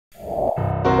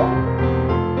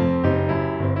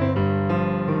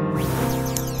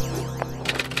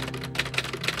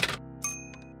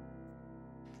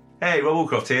Hey, Rob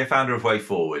Alcroft here, founder of Way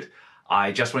Forward.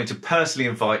 I just wanted to personally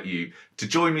invite you to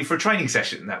join me for a training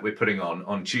session that we're putting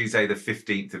on Tuesday the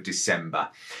 15th of December.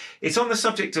 It's on the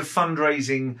subject of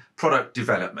fundraising product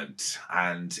development,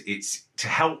 and it's to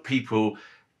help people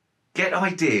get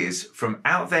ideas from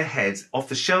out of their heads, off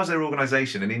the shelves of their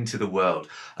organisation and into the world.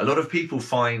 A lot of people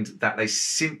find that they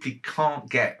simply can't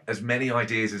get as many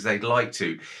ideas as they'd like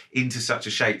to into such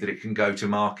a shape that it can go to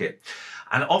market.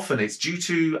 And often it's due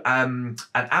to an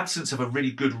absence of a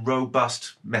really good,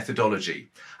 robust methodology.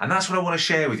 And that's what I want to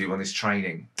share with you on this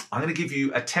training. I'm going to give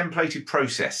you a templated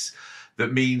process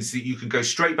that means that you can go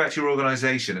straight back to your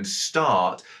organisation and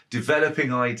start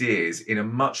developing ideas in a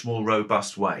much more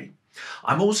robust way.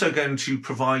 I'm also going to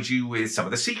provide you with some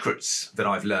of the secrets that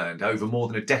I've learned over more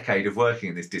than a decade of working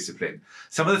in this discipline.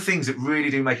 Some of the things that really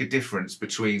do make a difference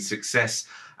between success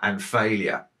and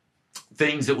failure.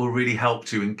 Things that will really help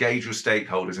to engage your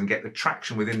stakeholders and get the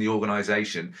traction within the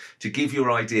organisation to give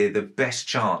your idea the best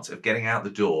chance of getting out the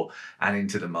door and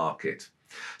into the market.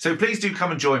 So please do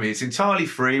come and join me. It's entirely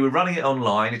free. We're running it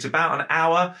online. It's about an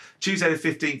hour, Tuesday the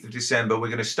 15th of December. We're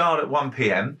going to start at 1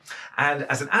 p.m. And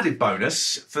as an added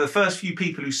bonus, for the first few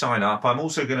people who sign up, I'm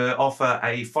also going to offer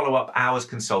a follow-up hours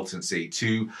consultancy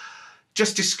to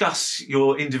just discuss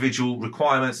your individual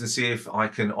requirements and see if I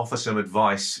can offer some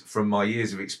advice from my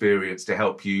years of experience to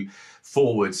help you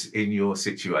forwards in your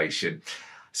situation.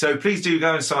 So please do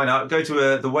go and sign up. Go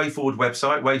to the Way Forward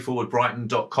website,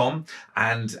 wayforwardbrighton.com,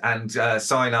 and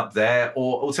sign up there,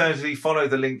 or alternatively follow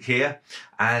the link here.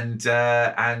 And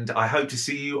I hope to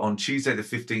see you on Tuesday the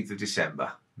 15th of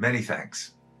December. Many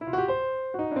thanks.